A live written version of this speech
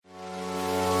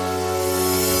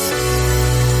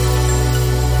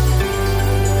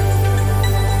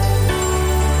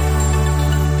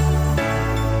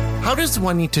How does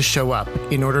one need to show up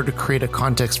in order to create a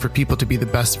context for people to be the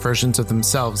best versions of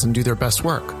themselves and do their best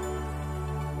work?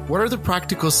 What are the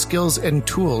practical skills and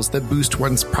tools that boost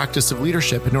one's practice of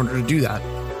leadership in order to do that?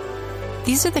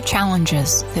 These are the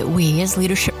challenges that we as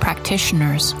leadership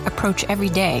practitioners approach every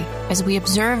day as we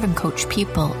observe and coach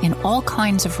people in all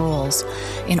kinds of roles,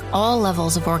 in all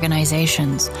levels of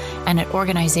organizations, and at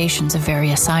organizations of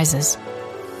various sizes.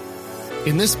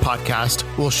 In this podcast,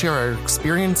 we'll share our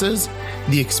experiences,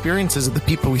 the experiences of the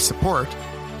people we support,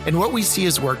 and what we see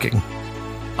is working.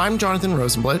 I'm Jonathan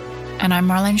Rosenblatt. And I'm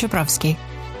Marlene Jabrowski.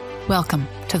 Welcome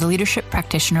to the Leadership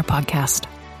Practitioner Podcast.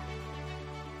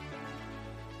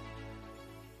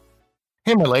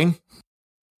 Hey, Marlene.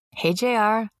 Hey,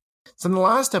 JR. So in the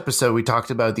last episode, we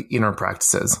talked about the inner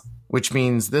practices, which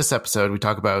means this episode, we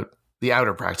talk about the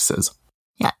outer practices.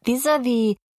 Yeah,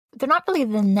 they're not really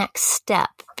the next step,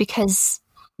 because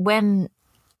when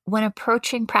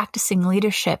approaching practicing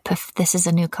leadership, if this is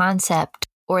a new concept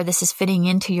or this is fitting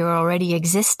into your already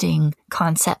existing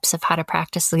concepts of how to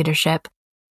practice leadership,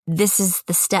 this is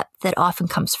the step that often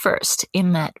comes first,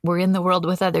 in that we're in the world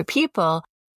with other people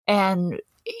and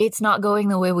it's not going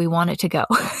the way we want it to go.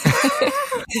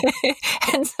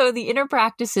 And so the inner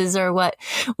practices are what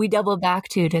we double back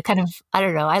to kind of,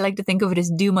 I like to think of it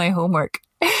as do my homework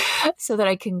so that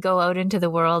I can go out into the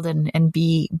world and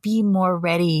be more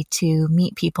ready to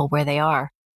meet people where they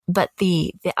are. But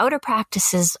the outer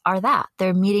practices are that.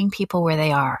 They're meeting people where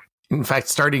they are. In fact,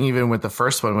 starting even with the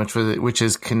first one, which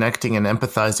is connecting and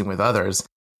empathizing with others.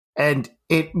 And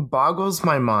it boggles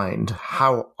my mind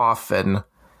how often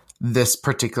this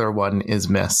particular one is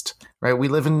missed, right? We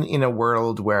live in a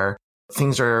world where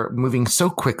things are moving so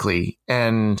quickly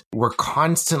and we're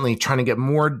constantly trying to get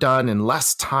more done in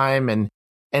less time. And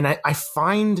I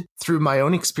find through my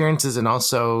own experiences and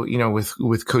also,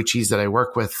 with coachees that I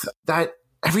work with, that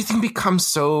everything becomes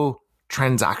so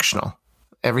transactional.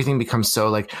 Everything becomes so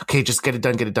like, okay, just get it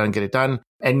done.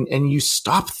 And you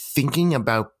stop thinking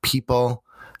about people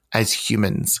as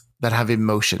humans that have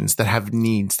emotions, that have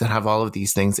needs, that have all of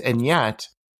these things. And yet,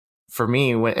 for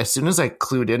me, as soon as I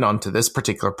clued in onto this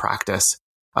particular practice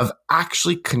of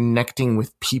actually connecting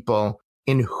with people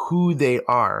in who they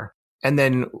are, and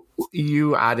then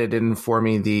you added in for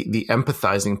me the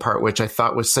empathizing part, which I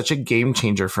thought was such a game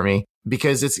changer for me,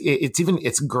 because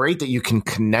it's great that you can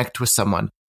connect with someone,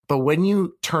 but when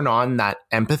you turn on that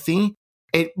empathy,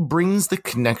 it brings the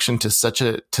connection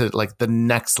to like the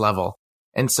next level.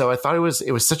 And so I thought it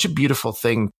was such a beautiful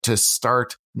thing to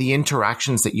start the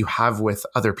interactions that you have with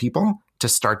other people, to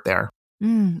start there.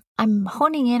 I'm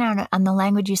honing in on the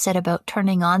language you said about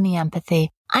turning on the empathy.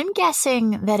 I'm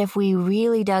guessing that if we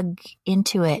really dug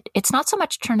into it, it's not so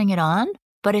much turning it on,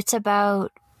 but it's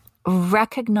about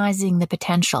recognizing the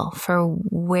potential for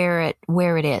where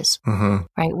it is,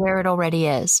 right? Where it already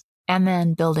is, and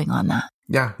then building on that.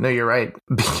 Yeah, no, you're right.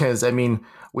 Because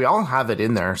we all have it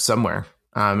in there somewhere.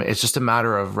 It's just a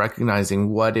matter of recognizing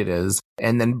what it is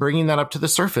and then bringing that up to the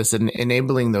surface and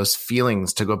enabling those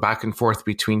feelings to go back and forth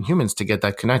between humans to get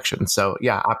that connection. So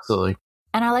yeah, absolutely.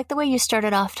 And I like the way you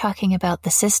started off talking about the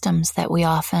systems that we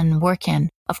often work in.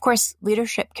 Of course,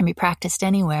 leadership can be practiced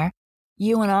anywhere.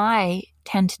 You and I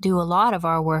tend to do a lot of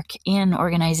our work in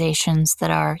organizations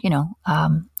that are,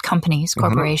 companies,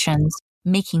 corporations,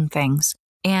 making things.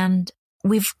 And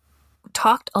we've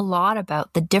talked a lot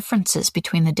about the differences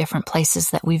between the different places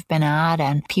that we've been at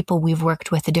and people we've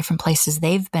worked with, the different places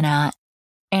they've been at,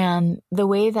 and the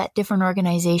way that different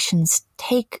organizations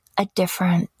take a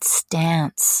different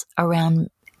stance around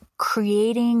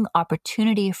creating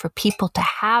opportunity for people to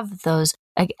have those.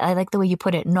 I like the way you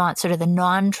put it, not sort of the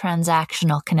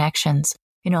non-transactional connections,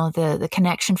 the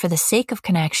connection for the sake of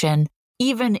connection,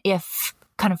 even if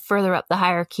kind of further up the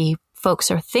hierarchy,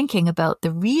 folks are thinking about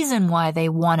the reason why they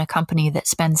want a company that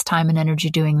spends time and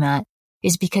energy doing that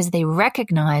is because they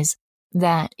recognize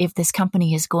that if this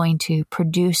company is going to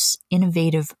produce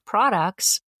innovative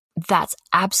products, that's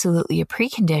absolutely a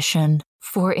precondition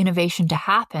for innovation to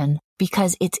happen,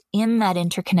 because it's in that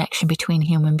interconnection between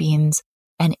human beings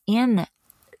and in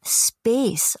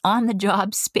space, on the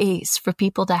job space, for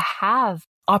people to have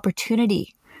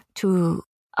opportunity to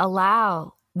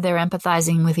allow their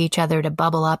empathizing with each other to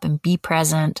bubble up and be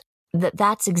present,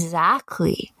 that's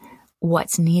exactly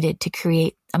what's needed to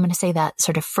create, I'm going to say that,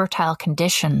 sort of fertile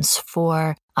conditions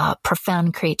for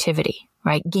profound creativity,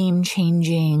 right?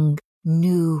 Game-changing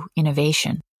new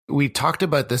innovation. We talked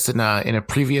about this in a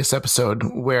previous episode,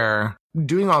 where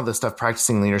doing all this stuff,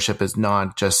 practicing leadership, is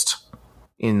not just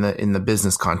in the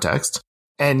business context.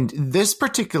 And this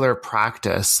particular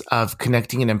practice of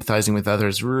connecting and empathizing with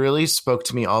others really spoke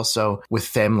to me also with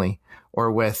family,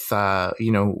 or with,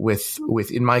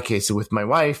 with, in my case, with my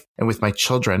wife and with my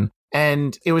children.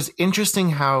 And it was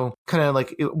interesting how kind of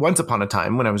like once upon a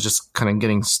time when I was just kind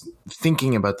of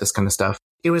thinking about this kind of stuff,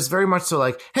 it was very much so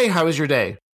like, hey, how was your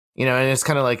day? And it's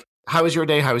kind of like, how was your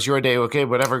day? How was your day? Okay,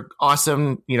 whatever.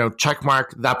 Awesome. Check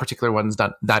mark. That particular one's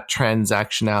done. That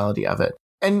transactionality of it.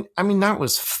 And I mean, that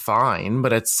was fine.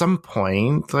 But at some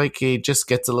point, like it just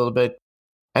gets a little bit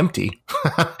empty,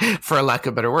 for a lack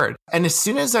of a better word. And as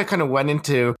soon as I kind of went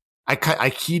into, I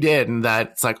keyed in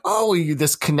that it's like,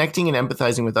 this connecting and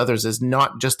empathizing with others is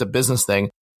not just a business thing.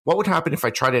 What would happen if I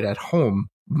tried it at home?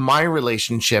 My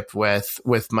relationship with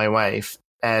my wife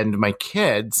and my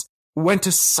kids went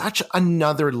to such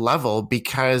another level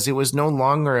because it was no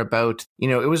longer about,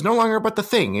 the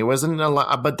thing. It wasn't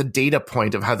about the data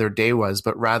point of how their day was,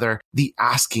 but rather the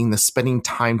asking, the spending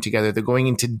time together, the going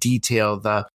into detail,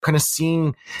 the kind of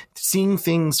seeing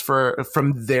things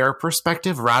from their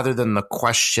perspective rather than the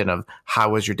question of how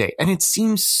was your day. And it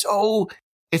seems so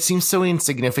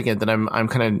insignificant that I'm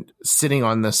kind of sitting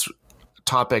on this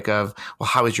topic of, well,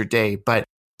 how was your day? But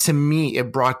to me,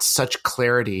 it brought such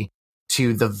clarity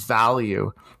to the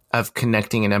value of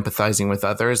connecting and empathizing with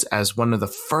others as one of the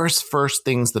first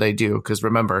things that I do. Because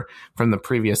remember from the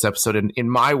previous episode, in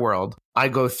my world, I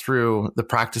go through the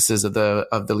practices of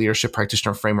the leadership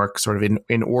practitioner framework sort of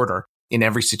in order in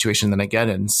every situation that I get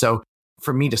in. So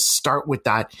for me to start with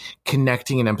that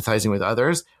connecting and empathizing with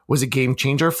others was a game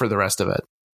changer for the rest of it.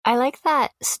 I like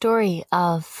that story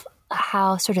of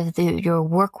how sort of your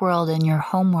work world and your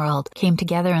home world came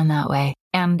together in that way.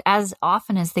 And as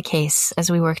often is the case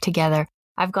as we work together,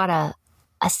 I've got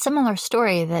a similar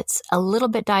story that's a little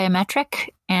bit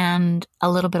diametric and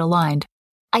a little bit aligned.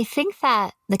 I think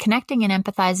that the connecting and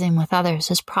empathizing with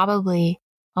others is probably,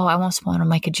 I almost want to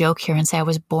make a joke here and say I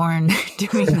was born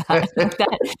doing that.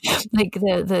 Like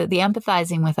the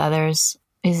empathizing with others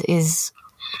is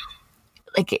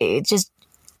like it's just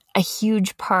a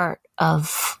huge part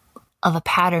of a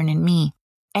pattern in me.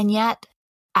 And yet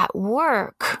at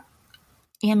work,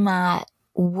 in that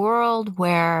world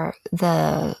where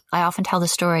I often tell the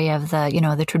story of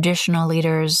the traditional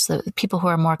leaders, the people who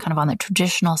are more kind of on the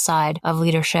traditional side of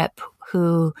leadership,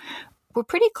 who were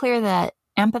pretty clear that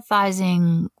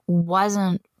empathizing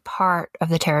wasn't part of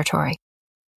the territory.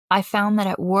 I found that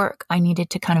at work, I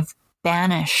needed to kind of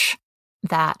banish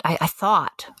that. I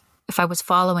thought if I was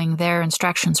following their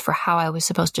instructions for how I was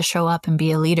supposed to show up and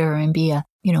be a leader and be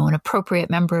an appropriate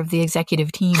member of the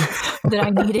executive team, that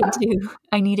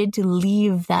I needed to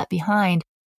leave that behind.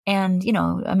 And,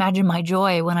 imagine my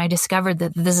joy when I discovered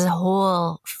that this is a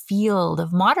whole field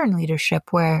of modern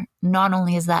leadership where not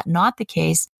only is that not the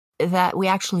case, that we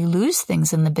actually lose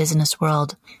things in the business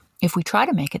world if we try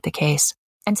to make it the case.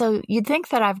 And so you'd think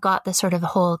that I've got this sort of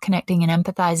whole connecting and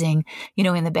empathizing,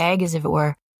 in the bag, as if it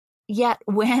were. Yet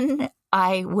when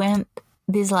I went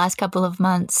these last couple of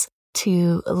months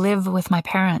to live with my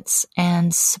parents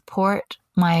and support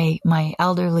my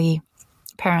elderly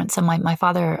parents, and my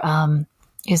father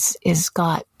is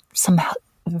got some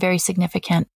very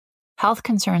significant health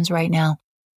concerns right now.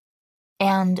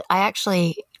 And I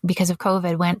actually, because of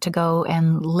COVID, went to go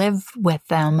and live with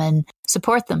them and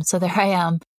support them. So there I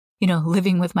am,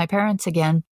 living with my parents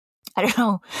again. I don't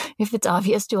know if it's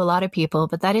obvious to a lot of people,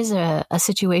 but that is a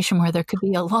situation where there could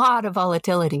be a lot of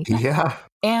volatility. Yeah.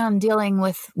 And dealing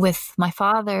with my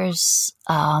father's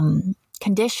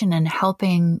condition and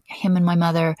helping him and my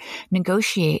mother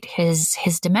negotiate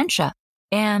his dementia.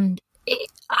 And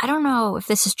I don't know if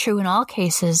this is true in all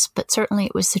cases, but certainly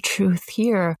it was the truth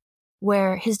here,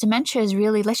 where his dementia is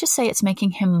really, let's just say it's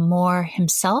making him more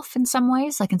himself in some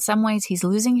ways. Like in some ways he's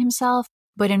losing himself,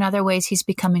 but in other ways he's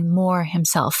becoming more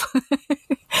himself.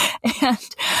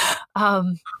 And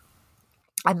I'm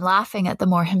laughing at the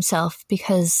more himself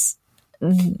because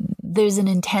there's an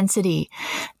intensity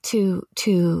to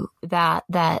that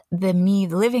the me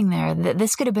living there, that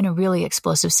this could have been a really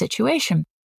explosive situation.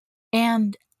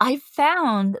 And I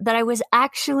found that I was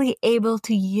actually able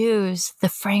to use the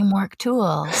framework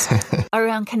tools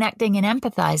around connecting and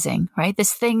empathizing, right?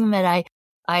 This thing that I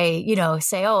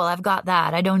say, oh, well, I've got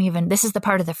that. This is the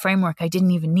part of the framework I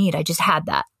didn't even need. I just had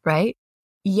that, right?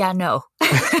 Yeah, no.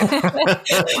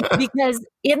 Because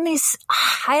in these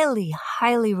highly,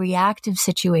 highly reactive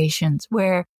situations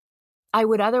where I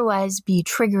would otherwise be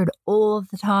triggered all of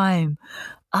the time,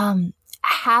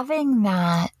 having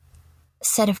that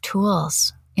set of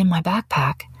tools in my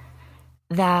backpack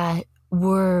that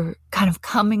were kind of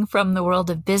coming from the world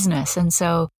of business. And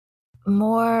so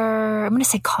more, I'm going to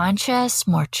say conscious,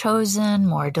 more chosen,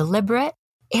 more deliberate,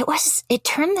 it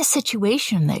turned the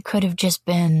situation that could have just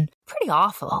been pretty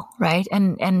awful, right?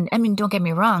 And I mean, don't get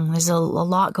me wrong, there's a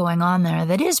lot going on there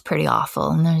that is pretty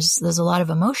awful, and there's a lot of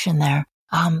emotion there.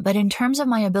 But in terms of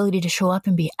my ability to show up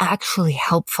and be actually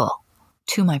helpful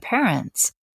to my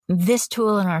parents, this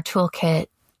tool in our toolkit,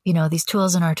 these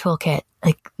tools in our toolkit,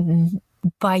 like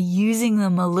by using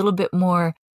them a little bit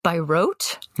more by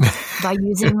rote, by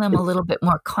using them a little bit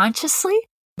more consciously,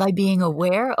 by being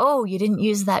aware, oh, you didn't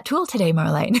use that tool today,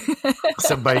 Marlene.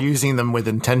 So by using them with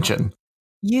intention.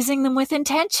 Using them with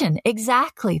intention.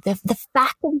 Exactly. The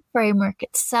faculty framework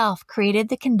itself created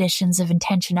the conditions of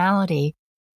intentionality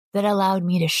that allowed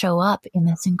me to show up in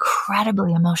this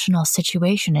incredibly emotional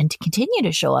situation and to continue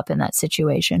to show up in that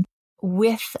situation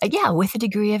with a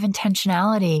degree of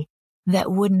intentionality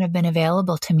that wouldn't have been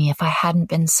available to me if I hadn't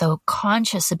been so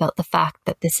conscious about the fact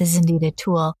that this is indeed a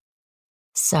tool.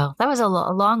 So that was a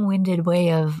long-winded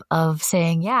way of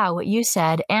saying, yeah, what you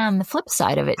said and the flip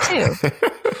side of it too.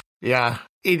 Yeah.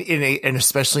 And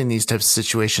especially in these types of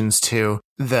situations too,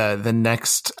 the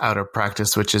next out of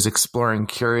practice, which is exploring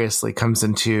curiously, comes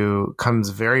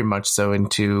very much so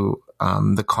into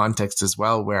the context as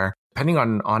well, where depending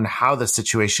on how the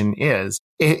situation is,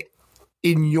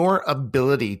 in your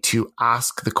ability to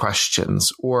ask the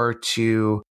questions or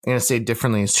to, I'm going to say it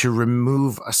differently, is to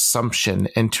remove assumption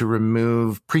and to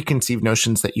remove preconceived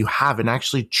notions that you have and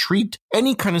actually treat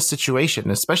any kind of situation,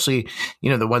 especially,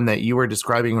 the one that you were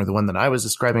describing or the one that I was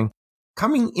describing,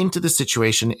 coming into the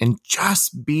situation and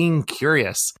just being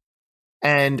curious,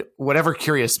 and whatever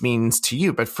curious means to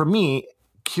you. But for me,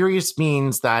 curious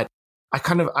means that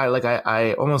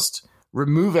I almost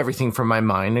remove everything from my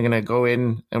mind. I'm going to go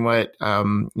in and what,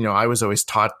 I was always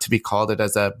taught to be called it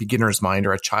as a beginner's mind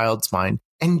or a child's mind,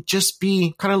 and just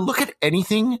be kind of look at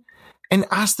anything and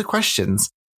ask the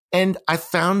questions. And I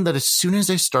found that as soon as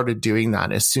I started doing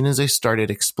that, as soon as I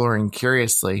started exploring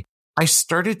curiously, I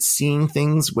started seeing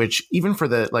things which, even for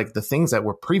the things that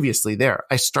were previously there,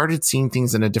 I started seeing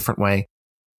things in a different way.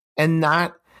 And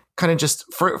that kind of just,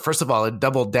 first of all, it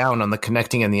doubled down on the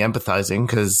connecting and the empathizing,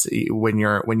 because when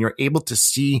you're able to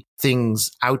see things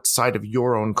outside of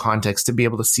your own context, to be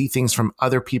able to see things from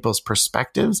other people's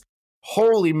perspectives,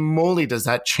 holy moly, does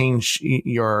that change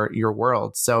your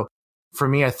world. So for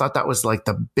me, I thought that was like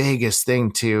the biggest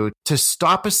thing to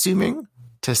stop assuming,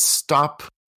 to stop,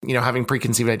 having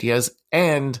preconceived ideas,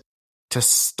 and to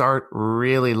start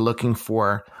really looking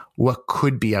for what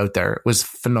could be out there. It was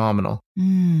phenomenal.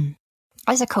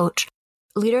 As a coach,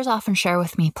 leaders often share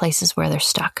with me places where they're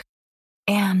stuck.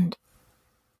 And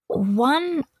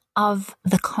one of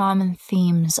the common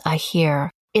themes I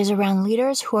hear is around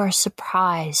leaders who are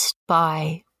surprised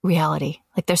by reality.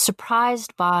 Like they're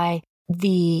surprised by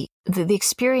the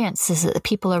experiences that the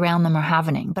people around them are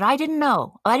having. But I didn't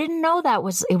know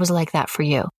that it was like that for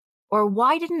you. Or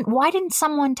why didn't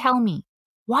someone tell me?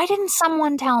 Why didn't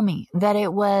someone tell me that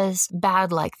it was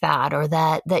bad like that, or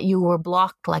that you were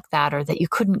blocked like that, or that you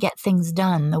couldn't get things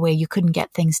done the way you couldn't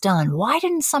get things done? Why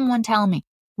didn't someone tell me?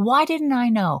 Why didn't I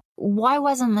know? Why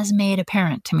wasn't this made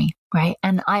apparent to me? Right.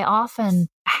 And I often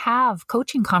have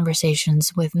coaching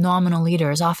conversations with nominal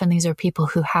leaders. Often these are people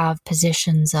who have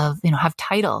positions of, have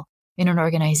title in an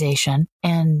organization,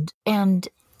 and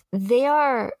they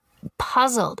are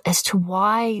puzzled as to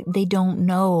why they don't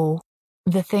know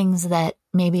the things that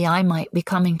maybe I might be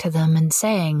coming to them and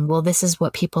saying, well, this is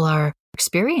what people are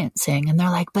experiencing. And they're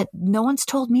like, but no one's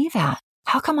told me that.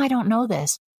 How come I don't know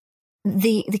this?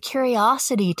 The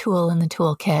curiosity tool in the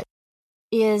toolkit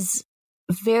is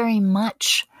very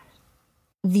much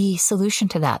the solution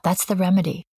to that. That's the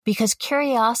remedy, because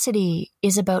curiosity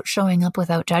is about showing up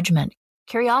without judgment.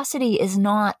 Curiosity is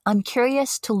not, I'm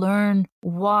curious to learn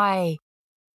why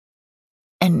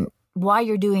and why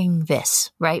you're doing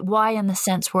this, right? Why in the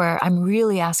sense where I'm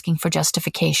really asking for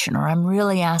justification, or I'm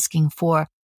really asking for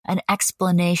an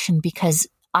explanation because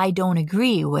I don't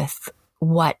agree with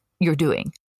what you're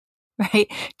doing,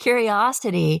 right?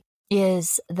 Curiosity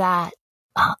is that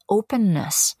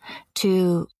openness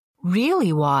to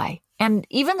really why. And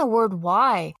even the word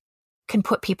why can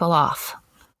put people off,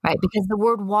 right? Because the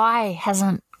word why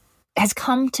has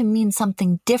come to mean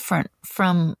something different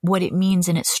from what it means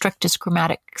in its strictest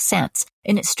grammatic sense.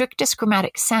 In its strictest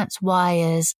grammatic sense, why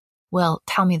is, well,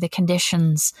 tell me the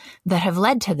conditions that have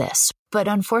led to this. But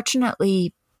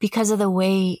unfortunately, because of the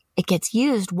way it gets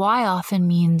used, why often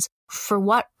means for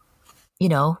what,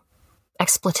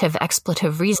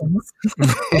 expletive reasons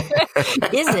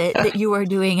is it that you are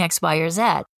doing X, Y, or Z?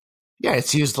 Yeah,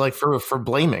 it's used like for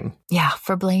blaming. Yeah,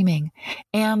 for blaming.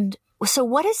 And so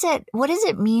what does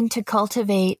it mean to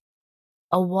cultivate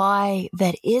a why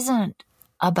that isn't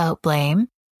about blame,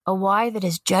 a why that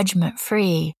is judgment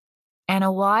free, and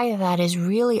a why that is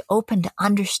really open to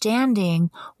understanding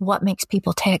what makes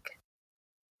people tick.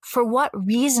 For what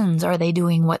reasons are they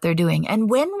doing what they're doing? And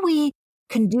when we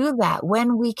can do that,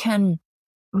 when we can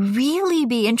really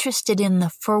be interested in the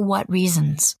for what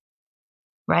reasons,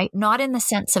 right? Not in the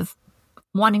sense of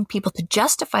wanting people to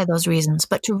justify those reasons,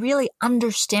 but to really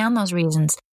understand those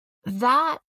reasons,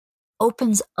 that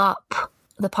opens up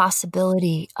the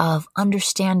possibility of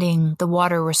understanding the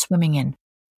water we're swimming in.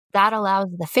 That allows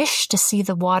the fish to see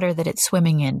the water that it's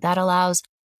swimming in. That allows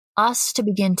us to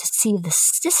begin to see the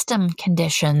system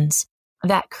conditions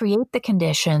that create the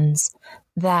conditions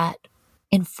that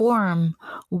inform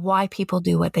why people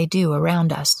do what they do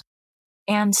around us.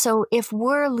 And so if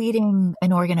we're leading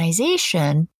an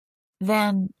organization,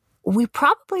 then we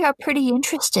probably are pretty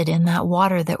interested in that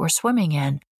water that we're swimming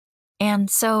in. And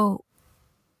so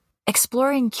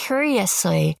exploring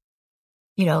curiously,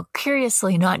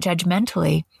 curiously, not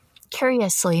judgmentally,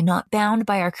 curiously, not bound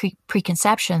by our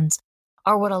preconceptions,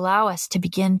 are what allow us to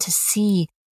begin to see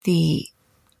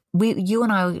you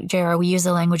and I, JR, we use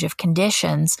the language of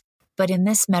conditions, but in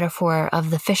this metaphor of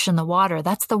the fish in the water,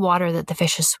 that's the water that the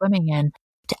fish is swimming in,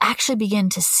 to actually begin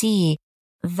to see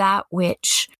that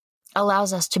which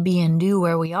allows us to be and do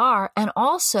where we are, and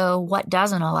also what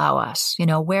doesn't allow us.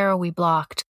 Where are we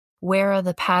blocked? Where are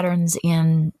the patterns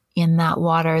in that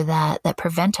water that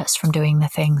prevent us from doing the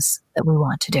things that we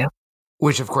want to do?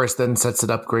 Which, of course, then sets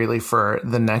it up greatly for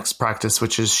the next practice,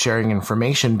 which is sharing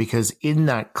information, because in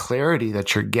that clarity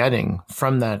that you're getting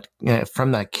from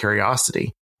that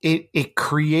curiosity, it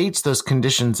creates those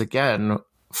conditions again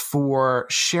for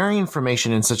sharing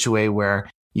information in such a way where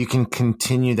you can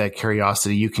continue that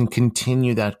curiosity, you can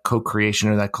continue that co-creation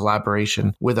or that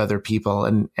collaboration with other people.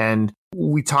 And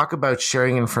we talk about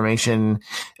sharing information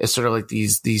as sort of like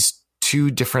these two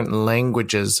different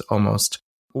languages almost.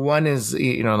 One is,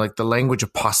 like the language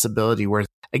of possibility, where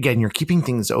again, you're keeping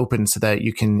things open so that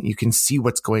you can see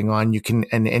what's going on. You can,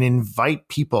 and invite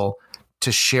people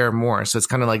to share more. So it's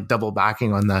kind of like double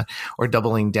backing on that, or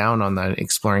doubling down on that,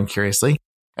 exploring curiously.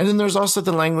 And then there's also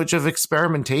the language of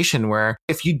experimentation, where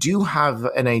if you do have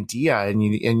an idea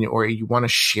or you want to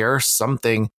share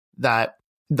something, that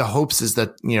the hopes is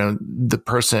that, the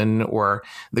person or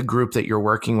the group that you're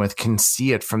working with can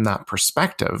see it from that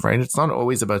perspective, right? It's not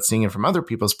always about seeing it from other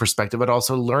people's perspective, but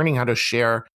also learning how to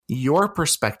share your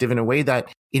perspective in a way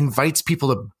that invites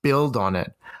people to build on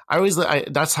it.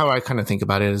 That's how I kind of think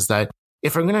about it, is that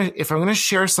if I'm going to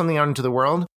share something out into the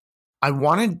world, I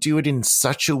want to do it in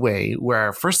such a way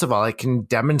where, first of all, I can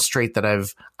demonstrate that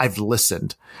I've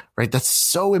listened, right? That's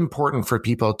so important for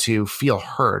people to feel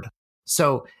heard.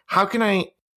 So how can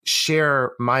I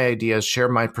share my ideas, share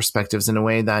my perspectives in a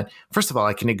way that, first of all,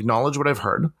 I can acknowledge what I've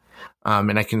heard,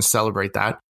 and I can celebrate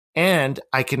that. And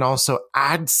I can also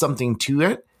add something to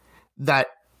it that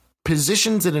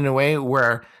positions it in a way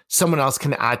where someone else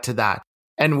can add to that.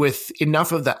 And with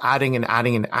enough of the adding and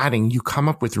adding and adding, you come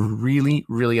up with really,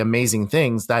 really amazing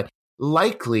things that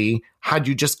likely, had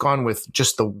you just gone with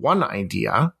just the one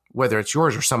idea, whether it's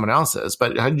yours or someone else's,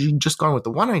 but had you just gone with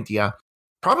the one idea,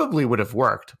 probably would have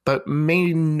worked, but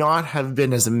may not have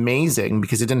been as amazing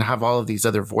because it didn't have all of these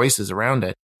other voices around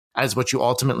it as what you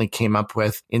ultimately came up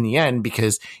with in the end,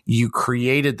 because you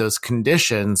created those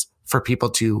conditions for people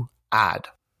to add.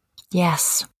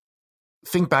 Yes.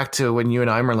 Think back to when you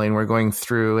and I, Marlene, were going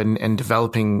through and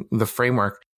developing the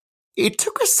framework. It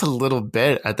took us a little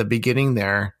bit at the beginning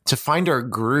there to find our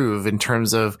groove in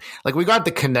terms of, like, we got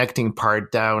the connecting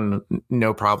part down,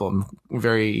 no problem,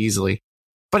 very easily.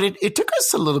 But it took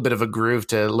us a little bit of a groove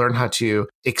to learn how to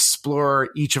explore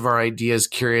each of our ideas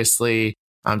curiously,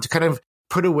 to kind of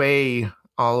put away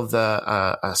all of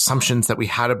the assumptions that we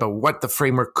had about what the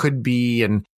framework could be,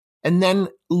 and then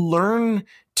learn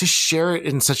to share it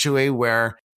in such a way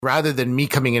where, rather than me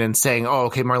coming in and saying, oh,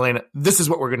 okay, Marlene, this is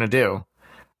what we're going to do,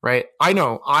 right? I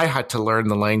know I had to learn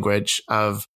the language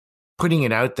of putting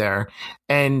it out there,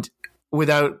 and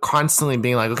without constantly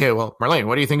being like, okay, well, Marlene,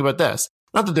 what do you think about this?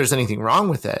 Not that there's anything wrong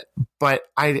with it, but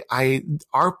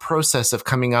our process of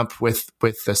coming up with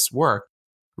this work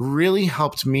really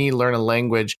helped me learn a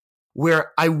language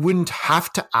where I wouldn't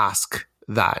have to ask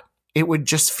that. It would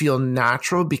just feel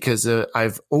natural because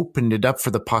I've opened it up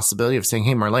for the possibility of saying,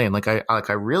 hey, Marlene,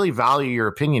 I really value your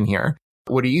opinion here.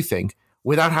 What do you think?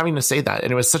 Without having to say that.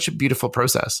 And it was such a beautiful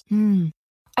process.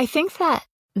 I think that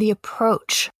the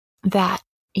approach that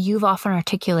you've often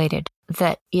articulated,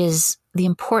 that is the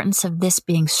importance of this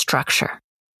being structure.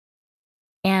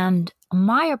 And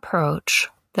my approach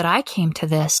that I came to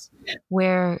this,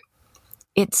 where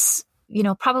it's,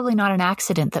 probably not an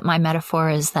accident that my metaphor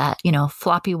is that,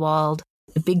 floppy-walled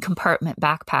big compartment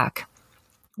backpack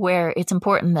where it's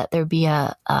important that there be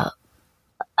a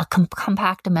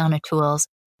compact amount of tools,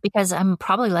 because I'm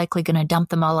probably likely going to dump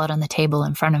them all out on the table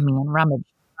in front of me and rummage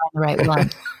find the right one.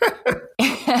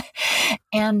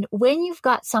 And when you've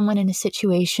got someone in a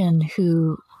situation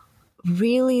who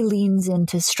really leans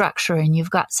into structure and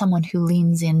you've got someone who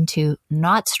leans into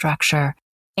not structure,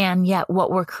 and yet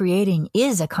what we're creating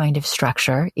is a kind of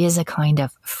structure, is a kind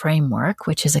of framework,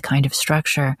 which is a kind of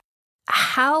structure,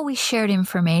 how we shared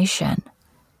information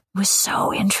was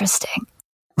so interesting.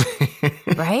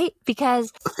 Right?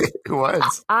 Because it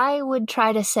was. I would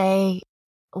try to say,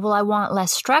 well, I want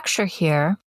less structure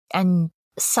here. And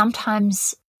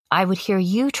sometimes I would hear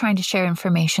you trying to share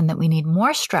information that we need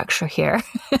more structure here.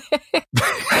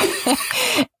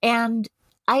 And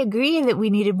I agree that we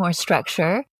needed more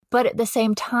structure, but at the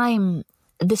same time,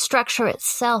 the structure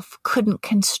itself couldn't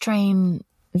constrain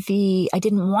I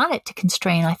didn't want it to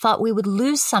constrain. I thought we would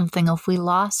lose something if we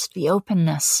lost the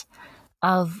openness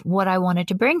of what I wanted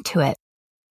to bring to it.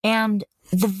 And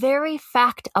the very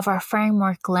fact of our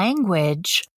framework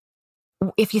language,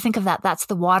 if you think of that, that's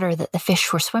the water that the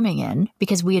fish were swimming in,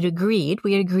 because we had agreed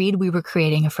we were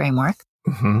creating a framework.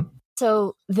 Mm-hmm.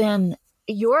 So then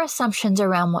your assumptions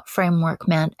around what framework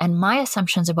meant and my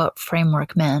assumptions about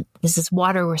framework meant, this is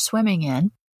water we're swimming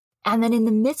in. And then in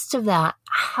the midst of that,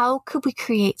 how could we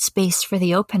create space for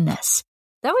the openness?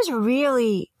 That was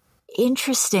really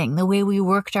interesting, the way we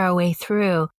worked our way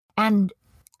through. And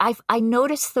I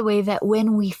noticed the way that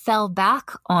when we fell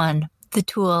back on the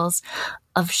tools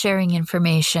of sharing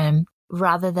information,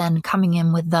 rather than coming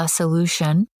in with the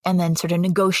solution and then sort of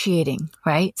negotiating,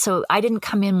 right? So I didn't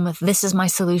come in with, this is my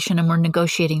solution and we're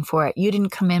negotiating for it. You didn't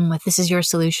come in with, this is your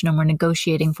solution and we're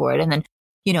negotiating for it. And then,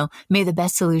 may the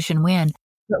best solution win.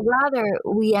 But rather,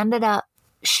 we ended up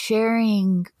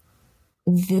sharing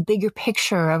the bigger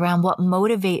picture around what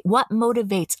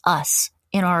motivates us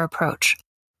in our approach.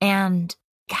 And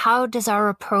how does our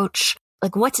approach,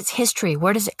 what's its history?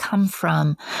 Where does it come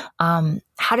from?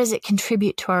 How does it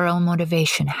contribute to our own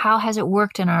motivation? How has it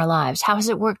worked in our lives? How has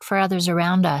it worked for others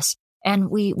around us? And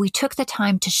we took the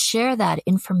time to share that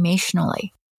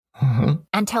informationally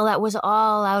until that was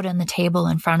all out on the table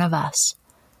in front of us.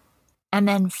 And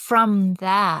then from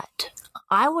that,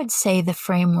 I would say the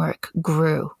framework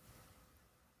grew,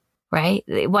 right?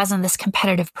 It wasn't this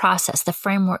competitive process. The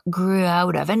framework grew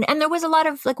out of, and there was a lot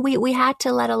of, we had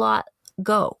to let a lot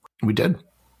go. We did.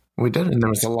 And there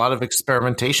was a lot of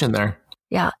experimentation there.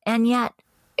 Yeah. And yet,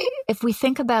 if we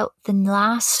think about the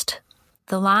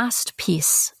last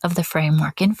piece of the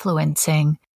framework,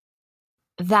 influencing,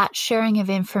 that sharing of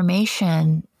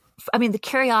information, the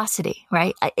curiosity,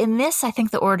 right? In this, I think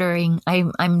the ordering,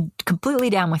 I'm completely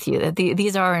down with you that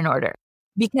these are in order,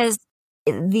 because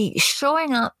the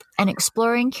showing up and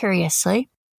exploring curiously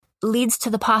leads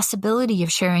to the possibility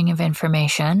of sharing of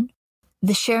information.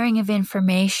 The sharing of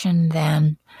information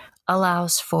then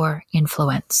allows for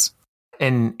influence.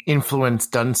 And influence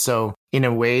done so in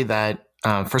a way that,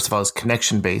 first of all, is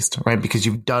connection-based, right? Because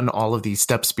you've done all of these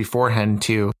steps beforehand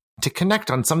to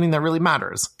connect on something that really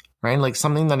matters. Right? Like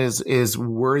something that is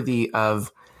worthy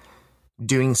of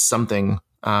doing something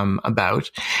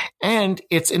about. And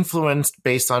it's influenced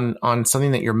based on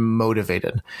something that you're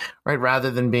motivated, right? Rather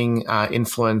than being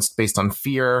influenced based on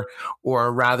fear,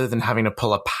 or rather than having to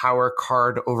pull a power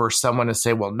card over someone to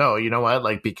say, well, no, you know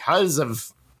what? Because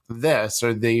of this,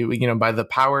 or by the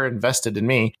power invested in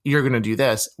me, you're going to do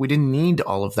this. We didn't need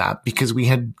all of that because we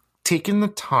had taken the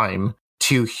time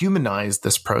to humanize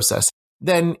this process.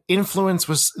 Then influence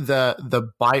was the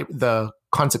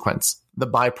consequence, the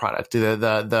byproduct,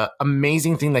 the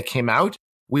amazing thing that came out.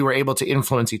 We were able to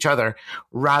influence each other,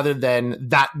 rather than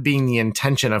that being the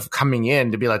intention of coming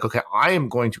in to be like, okay, I am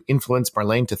going to influence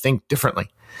Marlene to think differently,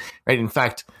 right? In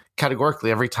fact,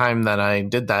 categorically, every time that I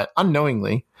did that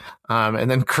unknowingly, and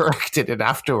then corrected it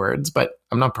afterwards, but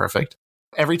I'm not perfect.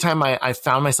 Every time I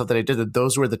found myself that I did it,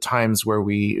 those were the times where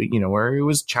where it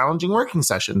was challenging working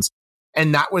sessions.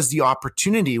 And that was the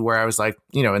opportunity where I was like,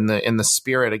 in the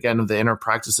spirit again of the inner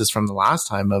practices from the last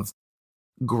time of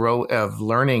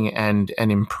learning and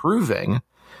improving,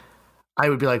 I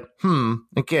would be like,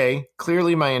 okay,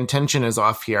 clearly my intention is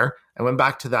off here. I went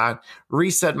back to that,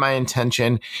 reset my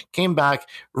intention, came back,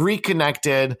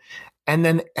 reconnected, and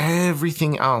then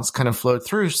everything else kind of flowed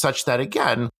through, such that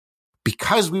again,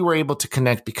 because we were able to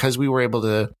connect, because we were able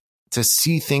to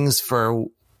see things for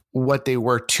what they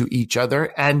were to each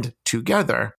other and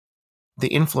together, the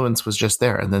influence was just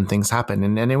there, and then things happened,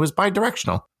 and it was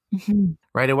bi-directional,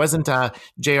 right? It wasn't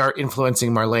JR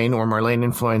influencing Marlene or Marlene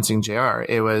influencing JR.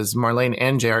 It was Marlene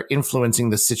and JR influencing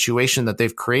the situation that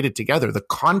they've created together, the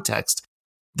context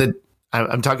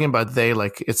I'm talking about they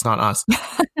like it's not us.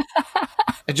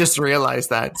 I just realized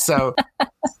that. So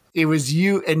it was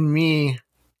you and me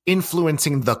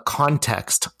influencing the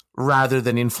context rather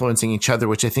than influencing each other,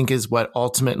 which I think is what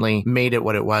ultimately made it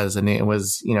what it was. And it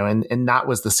was, and that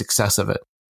was the success of it.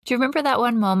 Do you remember that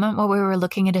one moment where we were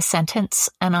looking at a sentence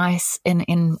and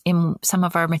in some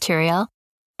of our material,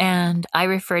 and I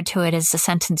referred to it as the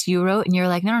sentence you wrote, and you're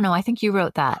like, no, I think you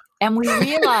wrote that. And we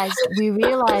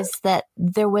realized that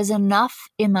there was enough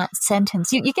in that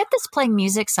sentence. You get this playing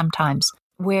music sometimes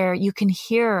where you can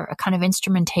hear a kind of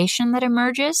instrumentation that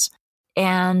emerges,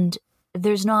 and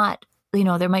there's not,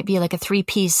 there might be like a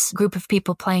 3-piece group of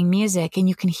people playing music, and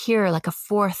you can hear like a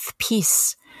 4th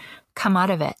piece come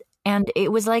out of it. And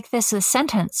it was like this, a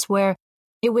sentence where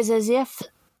it was as if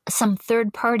some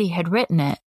third party had written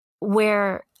it,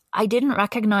 where I didn't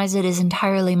recognize it as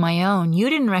entirely my own.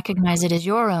 You didn't recognize it as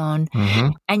your own. Mm-hmm.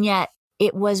 And yet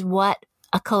it was what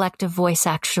a collective voice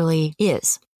actually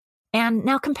is. And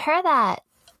now compare that,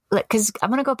 because I'm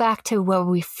going to go back to where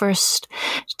we first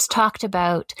talked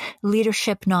about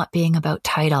leadership not being about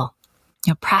title.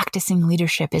 Practicing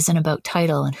leadership isn't about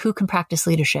title, and who can practice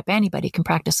leadership? Anybody can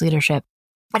practice leadership.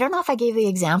 I don't know if I gave the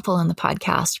example in the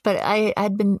podcast, but I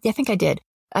think I did.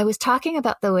 I was talking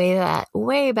about the way that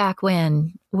way back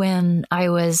when I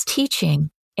was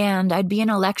teaching, and I'd be in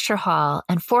a lecture hall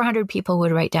and 400 people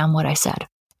would write down what I said.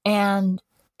 And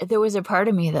there was a part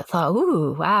of me that thought,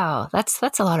 ooh, wow, that's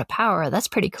a lot of power. That's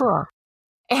pretty cool.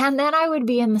 And then I would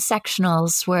be in the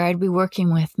sectionals where I'd be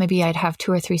working with, maybe I'd have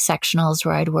 2 or 3 sectionals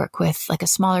where I'd work with like a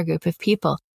smaller group of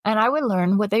people, and I would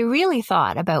learn what they really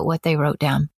thought about what they wrote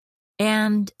down.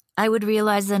 And I would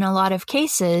realize that in a lot of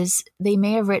cases, they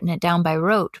may have written it down by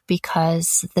rote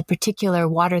because the particular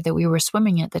water that we were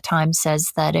swimming at the time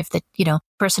says that if the,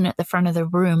 person at the front of the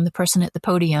room, the person at the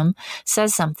podium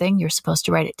says something, you're supposed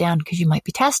to write it down because you might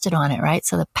be tested on it, right?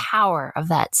 So the power of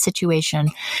that situation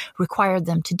required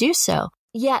them to do so.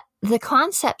 Yet the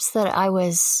concepts that I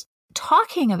was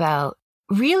talking about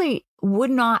really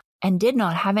would not and did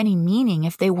not have any meaning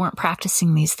if they weren't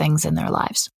practicing these things in their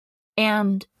lives.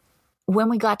 And when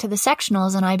we got to the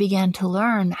sectionals and I began to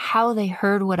learn how they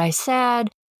heard what I said,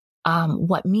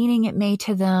 what meaning it made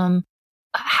to them,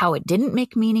 how it didn't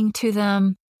make meaning to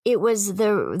them, it was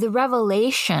the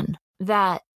revelation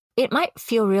that it might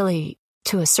feel really,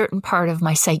 to a certain part of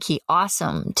my psyche,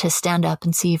 awesome to stand up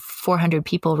and see 400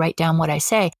 people write down what I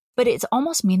say, but it's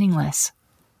almost meaningless.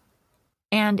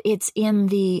 And it's in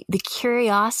the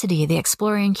curiosity, the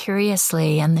exploring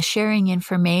curiously, and the sharing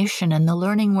information and the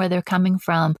learning where they're coming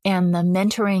from, and the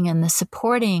mentoring and the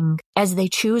supporting as they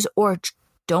choose or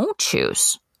don't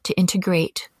choose to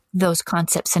integrate those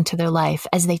concepts into their life,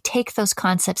 as they take those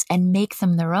concepts and make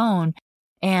them their own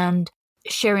and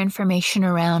share information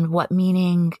around what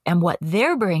meaning and what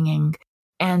they're bringing.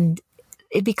 And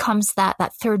it becomes that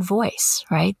third voice,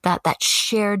 right? That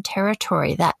shared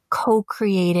territory, that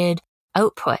co-created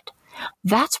output.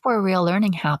 That's where real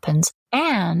learning happens.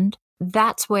 And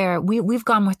that's where we've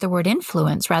gone with the word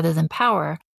influence rather than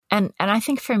power. And I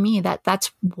think for me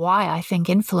that's why I think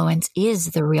influence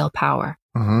is the real power.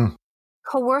 Mm-hmm.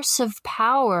 Coercive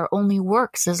power only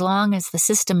works as long as the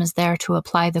system is there to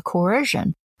apply the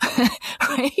coercion,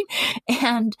 right?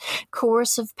 And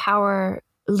coercive power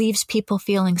leaves people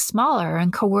feeling smaller,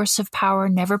 and coercive power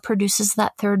never produces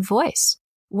that third voice.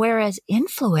 Whereas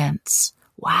influence,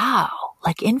 wow,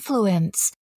 like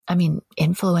influence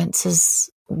is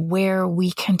where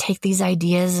we can take these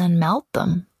ideas and melt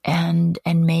them and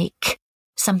make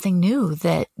something new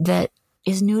that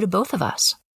is new to both of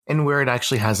us. And where it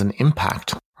actually has an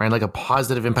impact, right? Like a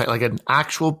positive impact, like an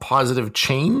actual positive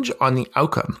change on the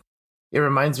outcome. It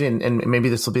reminds me, and maybe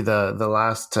this will be the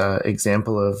last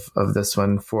example of this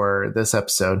one for this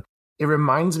episode. It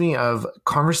reminds me of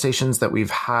conversations that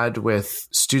we've had with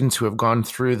students who have gone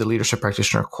through the Leadership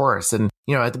Practitioner course. And,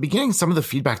 at the beginning, some of the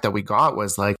feedback that we got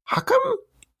was like, how come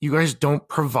you guys don't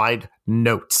provide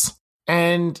notes?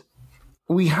 And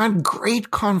we had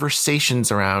great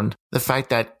conversations around the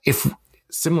fact that if,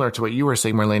 similar to what you were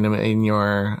saying, Marlene, in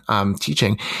your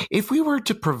teaching, if we were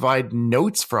to provide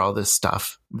notes for all this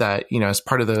stuff that, as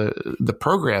part of the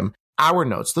program, our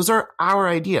notes, those are our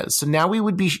ideas. So now we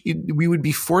would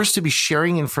be forced to be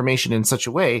sharing information in such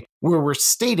a way where we're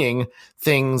stating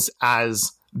things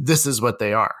as this is what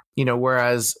they are,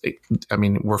 whereas,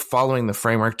 we're following the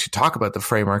framework to talk about the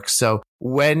framework. So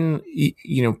when,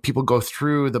 people go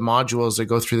through the modules or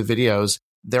go through the videos,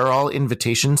 they're all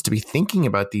invitations to be thinking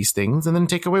about these things and then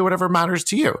take away whatever matters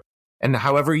to you and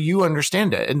however you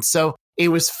understand it. And so it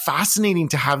was fascinating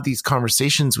to have these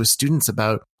conversations with students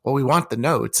about, well, we want the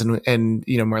notes. And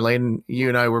Marlene, you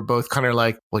and I were both kind of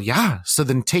like, well, yeah, so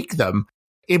then take them,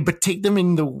 but take them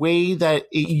in the way that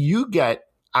you get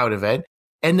out of it.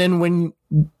 And then when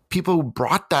people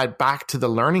brought that back to the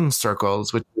learning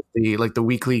circles, which is the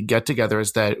weekly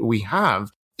get-togethers that we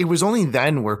have, it was only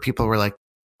then where people were like,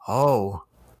 oh,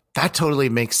 that totally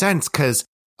makes sense. Because,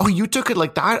 oh, you took it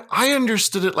like that. I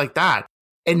understood it like that.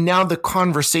 And now the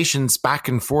conversations back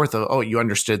and forth of, oh, you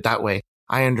understood it that way.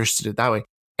 I understood it that way.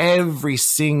 Every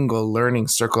single learning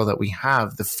circle that we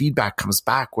have, the feedback comes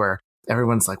back where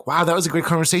everyone's like, wow, that was a great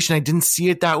conversation. I didn't see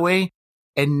it that way.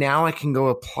 And now I can go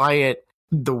apply it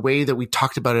the way that we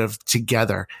talked about it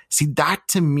together. See, that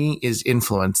to me is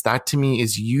influence. That to me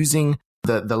is using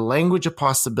the language of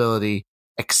possibility,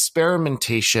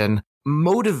 experimentation,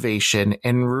 motivation,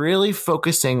 and really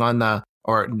focusing on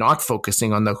or not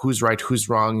focusing on the who's right, who's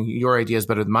wrong, your idea is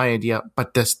better than my idea,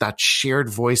 but that shared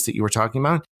voice that you were talking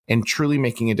about and truly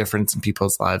making a difference in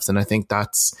people's lives. And I think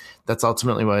that's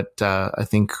ultimately what I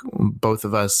think both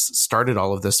of us started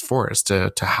all of this for, is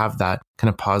to have that kind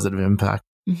of positive impact.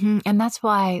 Mm-hmm. And that's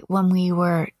why when we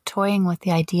were toying with the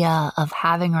idea of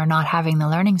having or not having the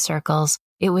learning circles,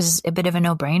 it was a bit of a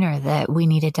no-brainer that we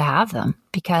needed to have them,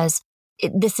 because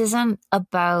this isn't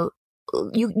about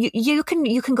you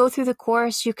can go through the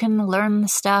course, you can learn the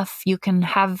stuff, you can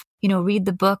have, read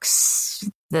the books,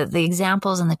 the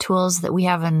examples and the tools that we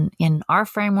have in our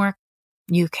framework.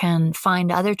 You can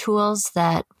find other tools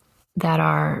that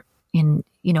are in,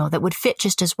 that would fit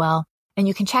just as well. And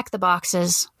you can check the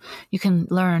boxes, you can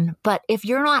learn. But if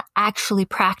you're not actually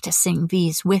practicing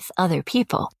these with other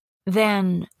people,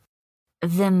 then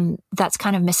that's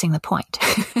kind of missing the point.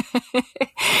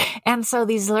 And so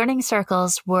these learning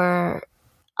circles were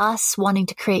us wanting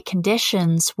to create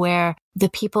conditions where the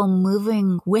people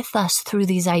moving with us through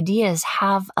these ideas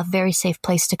have a very safe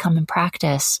place to come and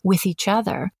practice with each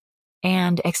other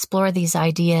and explore these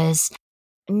ideas,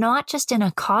 not just in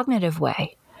a cognitive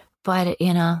way, but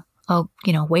in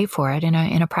wait for it, in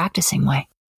a practicing way.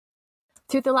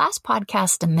 Through the last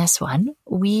podcast and this one,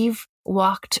 we've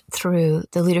walked through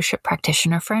the leadership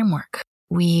practitioner framework.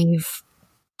 We've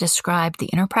described the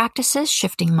inner practices,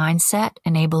 shifting mindset,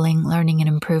 enabling learning and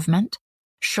improvement,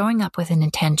 showing up with an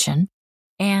intention,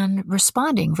 and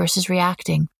responding versus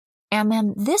reacting. And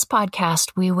then this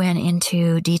podcast, we went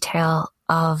into detail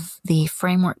of the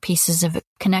framework pieces of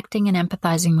connecting and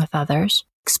empathizing with others,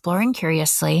 exploring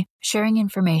curiously, sharing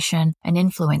information, and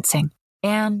influencing.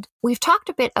 And we've talked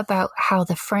a bit about how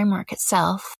the framework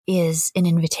itself is an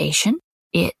invitation,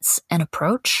 it's an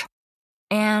approach,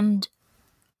 and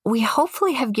we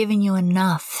hopefully have given you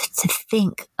enough to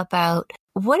think about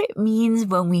what it means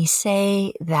when we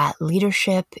say that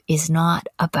leadership is not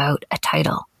about a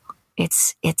title.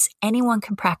 It's anyone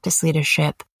can practice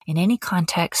leadership in any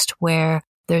context where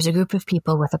there's a group of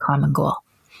people with a common goal.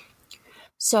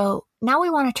 So now we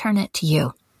want to turn it to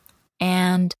you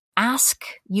and ask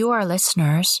you, our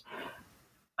listeners,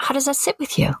 how does that sit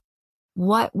with you?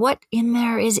 What in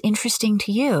there is interesting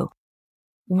to you?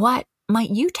 What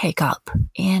might you take up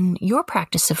in your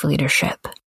practice of leadership?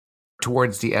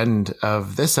 Towards the end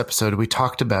of this episode, we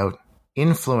talked about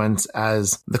influence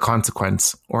as the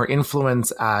consequence, or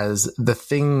influence as the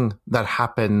thing that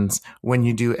happens when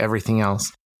you do everything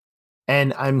else.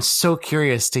 And I'm so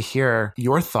curious to hear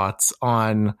your thoughts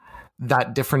on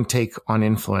that different take on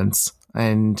influence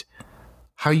and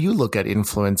how you look at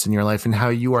influence in your life and how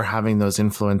you are having those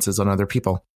influences on other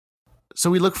people. So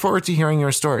we look forward to hearing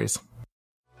your stories.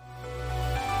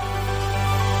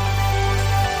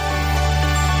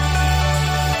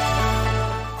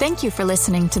 Thank you for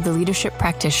listening to the Leadership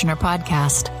Practitioner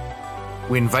Podcast.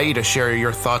 We invite you to share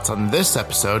your thoughts on this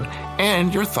episode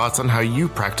and your thoughts on how you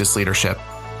practice leadership.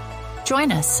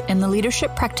 Join us in the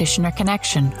Leadership Practitioner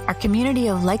Connection, our community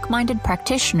of like-minded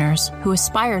practitioners who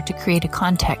aspire to create a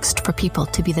context for people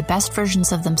to be the best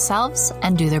versions of themselves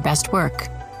and do their best work.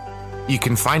 You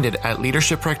can find it at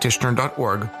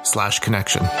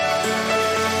leadershippractitioner.org/connection.